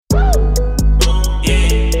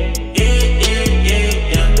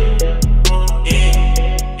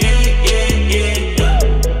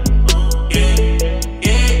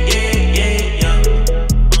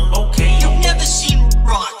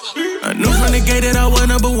Knew from the gate that I was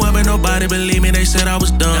number one, but nobody believed me, they said I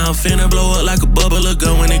was dumb. Now I'm finna blow up like a bubble of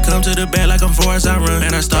gum. When it comes to the bed like I'm Forrest, I run.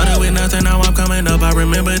 And I started with nothing, now I'm coming up. I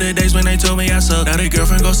remember the days when they told me I suck. Now the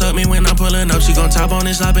girlfriend gon' suck me when I'm pulling up. She gon' top on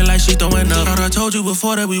it, slopping like she throwing up. Thought I told you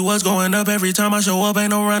before that we was going up. Every time I show up,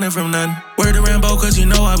 ain't no running from nothing. Word to Rambo, cause you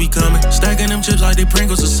know I be coming. Stacking them chips like they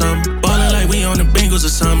Pringles or something. Ballin' like we on the Bengals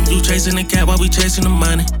or something. You chasing the cat while we chasing the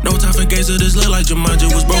money. No time for gays, so this look like Jumanji.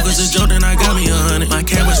 Was broke as a joke, then I got me 100. My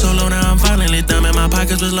cat was so low, now I'm finally thumbing. My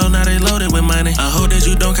pockets was low, now they loaded with money. I hope that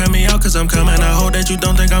you don't cut me out, cause I'm coming. I hope that you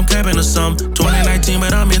don't think I'm capping or something. 2019,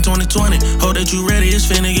 but I'm in 2020. Hope that you ready, it's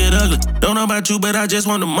finna get ugly. Don't know about you, but I just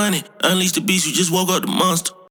want the money. Unleash the beast, you just woke up the monster.